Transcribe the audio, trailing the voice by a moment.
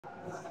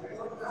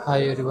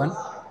Hi everyone,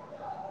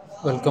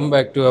 welcome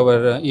back to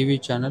our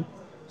EV channel.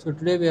 So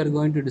today we are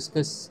going to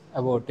discuss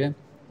about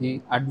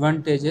the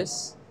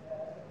advantages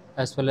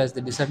as well as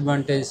the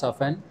disadvantages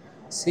of an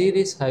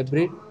series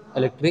hybrid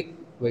electric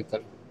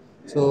vehicle.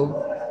 So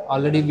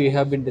already we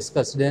have been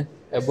discussed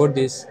about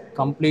this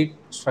complete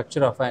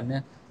structure of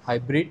an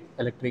hybrid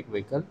electric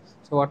vehicle.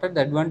 So what are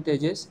the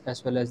advantages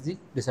as well as the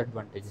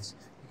disadvantages?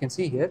 You can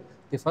see here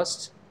the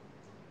first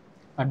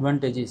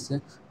advantage is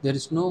there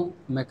is no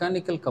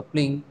mechanical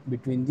coupling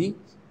between the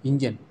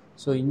engine.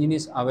 So engine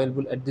is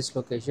available at this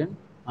location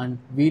and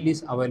wheel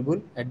is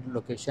available at the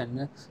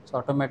location. So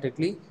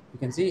automatically you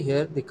can see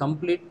here the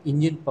complete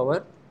engine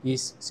power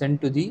is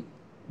sent to the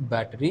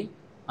battery,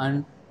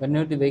 and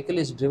whenever the vehicle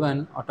is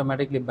driven,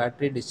 automatically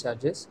battery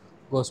discharges,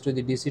 goes to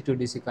the DC to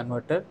DC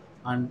converter,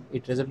 and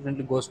it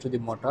resultantly goes to the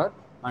motor,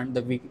 and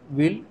the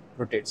wheel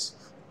rotates.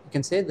 You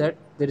can say that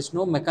there is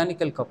no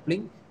mechanical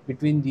coupling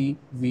between the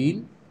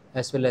wheel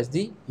as well as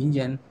the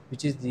engine,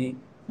 which is the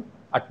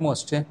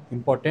utmost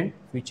important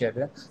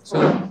feature.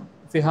 So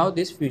if you have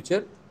this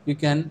feature, you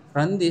can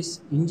run this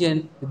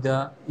engine with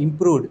the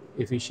improved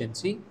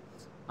efficiency,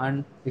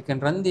 and you can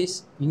run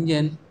this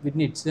engine with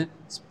its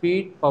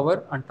speed,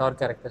 power and torque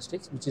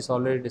characteristics, which is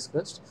already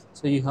discussed.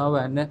 So you have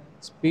an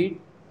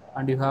speed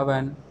and you have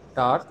an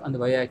torque on the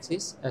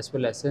y-axis as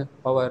well as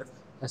power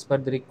as per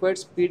the required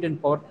speed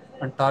and power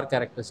and torque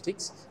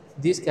characteristics.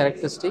 These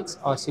characteristics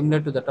are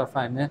similar to that of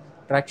an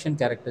traction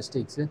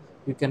characteristics.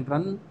 You can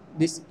run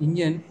this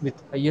engine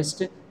with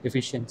highest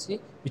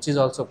efficiency, which is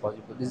also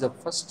possible. This is the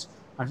first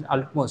and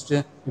utmost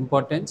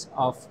importance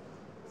of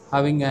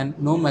having an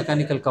no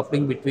mechanical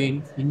coupling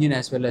between engine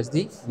as well as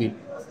the wheel.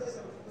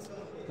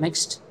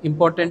 Next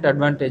important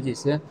advantage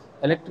is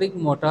electric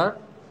motor.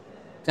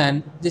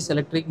 Can this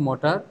electric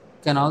motor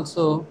can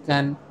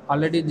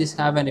already this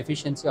have an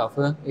efficiency of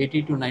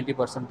 80 to 90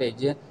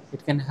 percentage.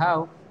 It can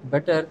have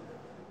better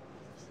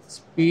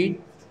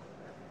speed,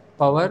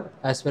 power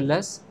as well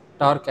as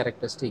torque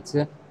characteristics.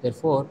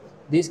 Therefore,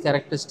 these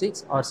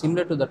characteristics are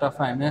similar to that of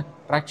an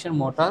traction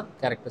motor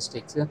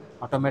characteristics.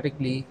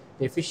 Automatically,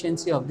 the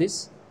efficiency of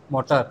this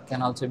motor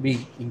can also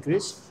be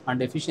increased,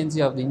 and efficiency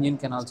of the engine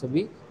can also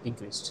be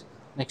increased.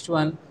 Next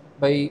one,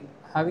 by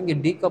having a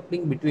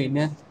decoupling between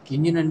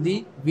engine and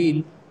the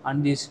wheel,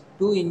 and these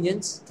two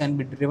engines can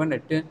be driven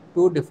at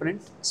two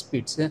different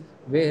speeds,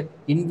 where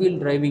in-wheel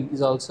driving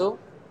is also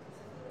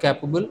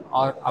capable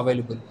or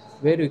available,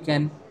 where you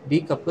can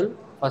decouple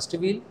first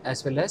wheel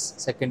as well as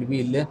second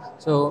wheel.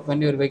 So when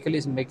your vehicle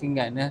is making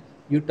an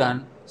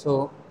U-turn,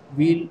 so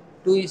wheel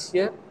 2 is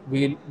here,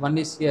 wheel 1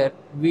 is here,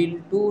 wheel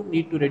 2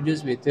 need to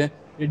reduce with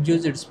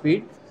reduced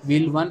speed,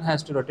 wheel 1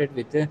 has to rotate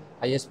with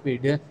higher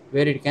speed,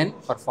 where it can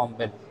perform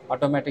well.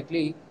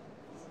 Automatically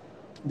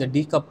the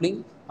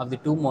decoupling of the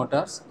two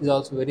motors is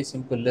also very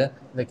simple in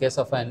the case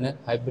of an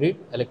hybrid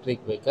electric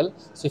vehicle.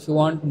 So if you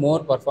want more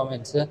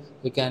performance,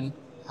 you can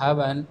have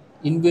an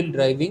in-wheel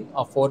driving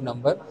of 4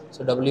 number.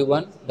 So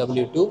W1,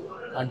 W2,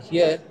 and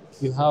here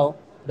you have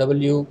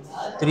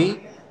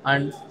W3,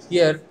 and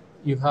here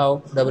you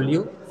have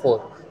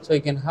W4. So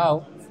you can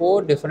have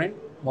 4 different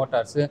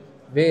motors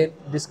where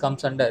this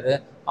comes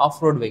under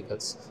off-road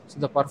vehicles. So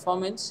the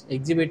performance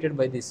exhibited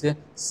by this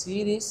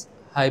series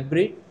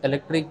hybrid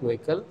electric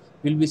vehicle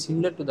will be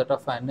similar to that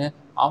of an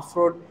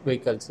off-road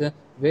vehicles,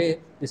 where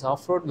these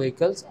off-road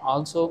vehicles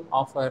also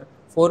offer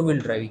four-wheel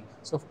driving.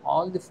 So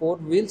all the four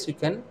wheels you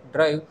can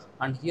drive,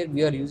 and here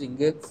we are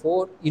using a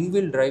four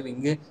in-wheel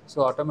driving,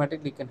 so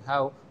automatically you can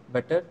have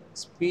better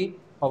speed,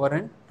 power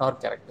and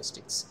torque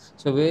characteristics.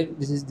 So where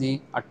this is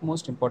the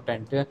utmost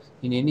important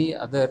in any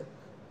other,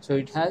 so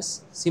it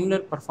has similar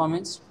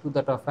performance to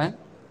that of an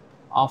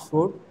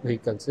off-road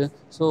vehicles.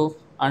 So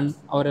and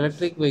our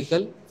electric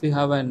vehicle, if you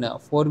have an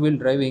four-wheel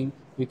driving,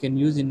 you can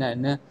use in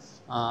an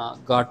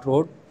ghat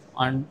road,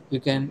 and you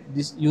can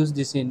use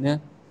this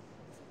in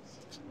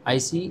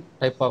icy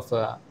type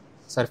of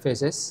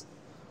surfaces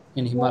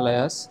in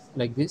Himalayas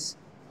like this,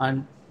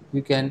 and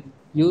you can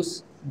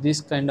use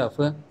this kind of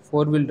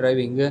four-wheel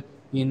driving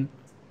in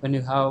when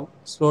you have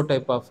slow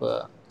type of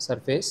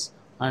surface,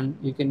 and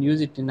you can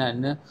use it in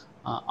an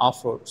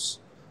off-roads.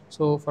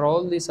 So for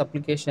all this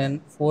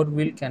application,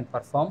 four-wheel can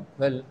perform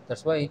well.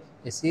 That's why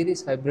a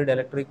series hybrid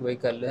electric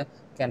vehicle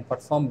can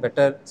perform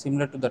better,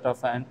 similar to that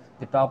of an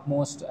the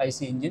topmost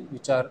IC engine,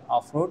 which are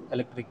off-road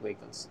electric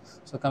vehicles.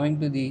 So coming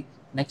to the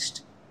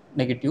next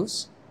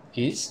negatives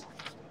is,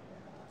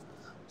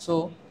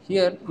 so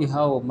here you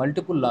have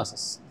multiple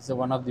losses. This is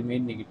one of the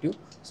main negative.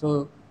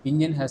 So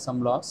engine has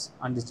some loss,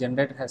 and this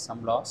generator has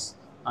some loss,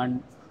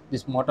 and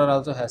this motor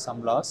also has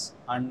some loss,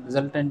 and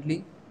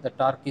resultantly the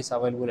torque is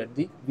available at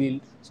the wheel.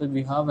 So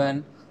we have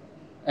an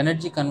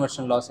energy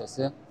conversion losses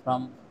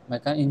from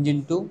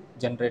engine to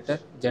generator,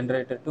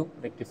 generator to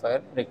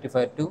rectifier,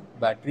 rectifier to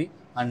battery,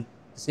 and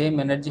same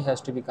energy has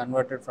to be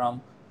converted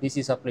from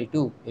DC supply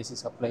to AC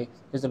supply.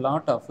 There's a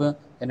lot of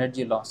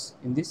energy loss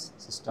in this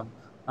system,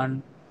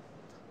 and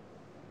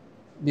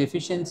the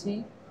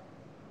efficiency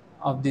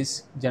of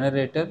this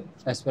generator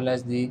as well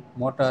as the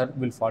motor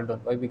will fall down.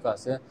 Why?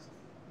 Because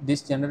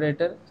this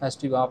generator has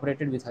to be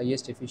operated with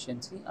highest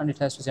efficiency, and it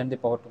has to send the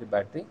power to the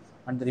battery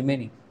and the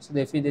remaining. So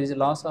if there is a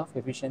loss of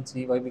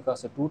efficiency, why?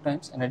 Because the 2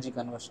 times energy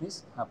conversion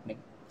is happening.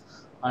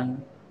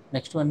 And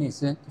next one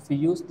is, if we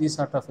use this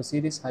sort of a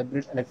series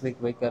hybrid electric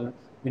vehicle,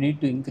 we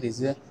need to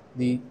increase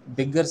the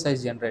bigger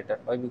size generator.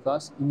 Why?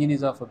 Because engine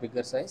is of a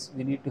bigger size,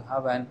 we need to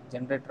have an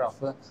generator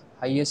of a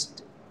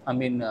highest, I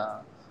mean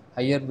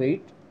higher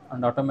weight,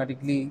 and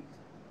automatically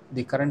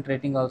the current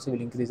rating also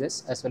will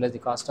increases, as well as the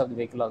cost of the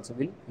vehicle also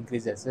will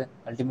increases,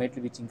 ultimately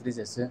which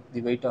increases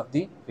the weight of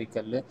the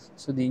vehicle.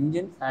 So the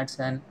engine adds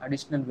an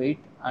additional weight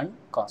and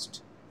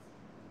cost.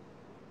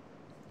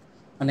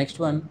 And next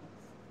one,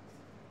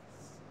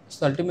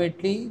 so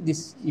ultimately,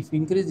 this, if we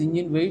increase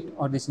engine weight,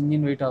 or this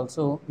engine weight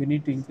also, we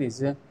need to increase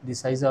the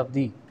size of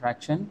the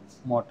traction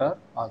motor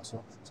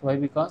also. So why?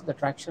 Because the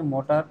traction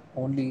motor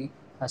only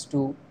has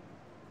to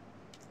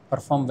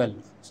perform well.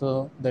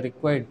 So the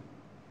required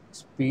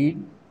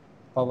speed,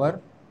 power,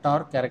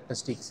 torque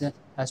characteristics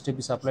has to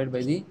be supplied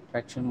by the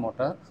traction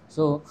motor.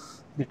 So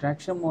the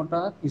traction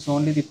motor is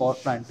only the power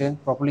plant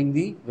propelling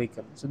the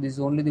vehicle. So this is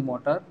only the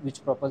motor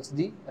which propels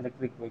the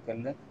electric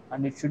vehicle,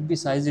 and it should be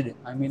sized.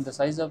 I mean, the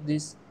size of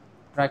this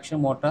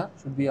traction motor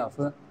should be of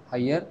a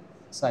higher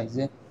size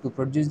to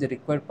produce the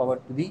required power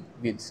to the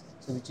wheels.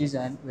 So which is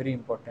an very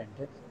important.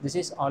 This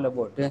is all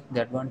about the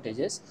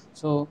advantages.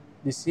 So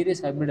this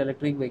series hybrid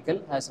electric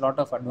vehicle has a lot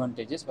of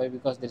advantages. Why?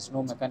 Because there is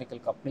no mechanical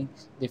coupling.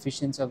 The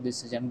efficiency of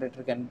this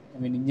generator can, I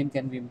mean, engine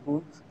can be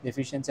improved. The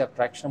efficiency of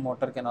traction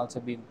motor can also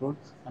be improved,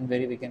 and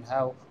where we can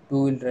have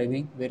two-wheel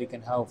driving, where you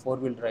can have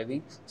four-wheel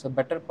driving. So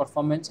better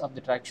performance of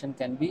the traction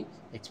can be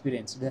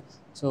experienced.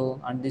 So,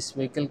 and this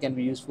vehicle can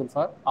be useful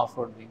for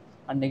off-roading.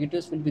 And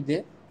negatives will be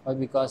there. Why?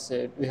 Because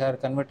we are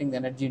converting the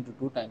energy into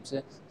 2 times.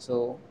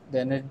 So the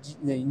energy,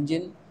 the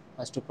engine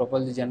has to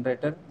propel the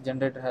generator.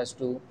 Generator has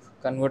to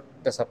convert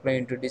the supply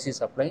into DC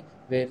supply,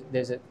 where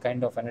there is a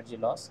kind of energy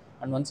loss.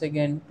 And once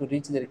again, to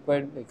reach the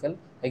required vehicle,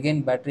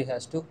 again battery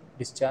has to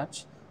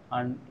discharge,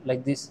 and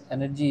like this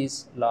energy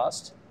is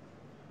lost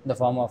in the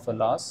form of a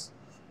loss.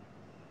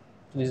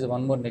 So this is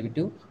one more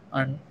negative.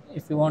 And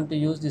if you want to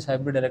use this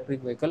hybrid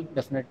electric vehicle,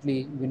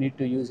 definitely we need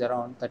to use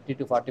around 30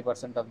 to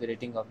 40% of the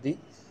rating of the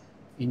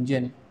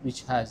engine,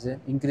 which has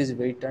increased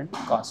weight and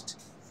cost.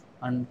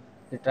 And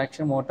the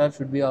traction motor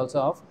should be also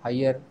of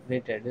higher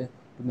rated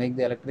to make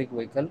the electric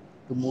vehicle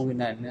to move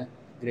in an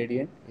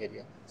gradient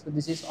area. So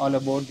this is all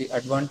about the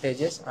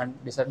advantages and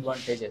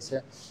disadvantages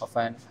of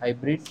an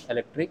hybrid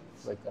electric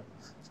vehicle.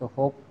 So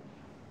hope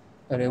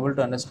you are able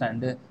to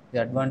understand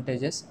the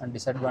advantages and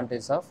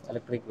disadvantages of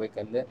electric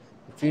vehicle.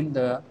 If you feel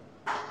the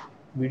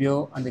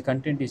video and the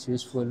content is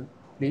useful,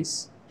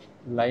 please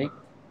like,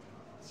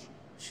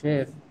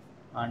 share,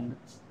 and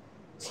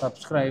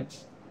subscribe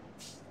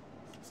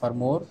for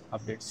more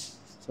updates.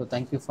 So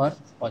thank you for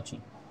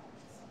watching.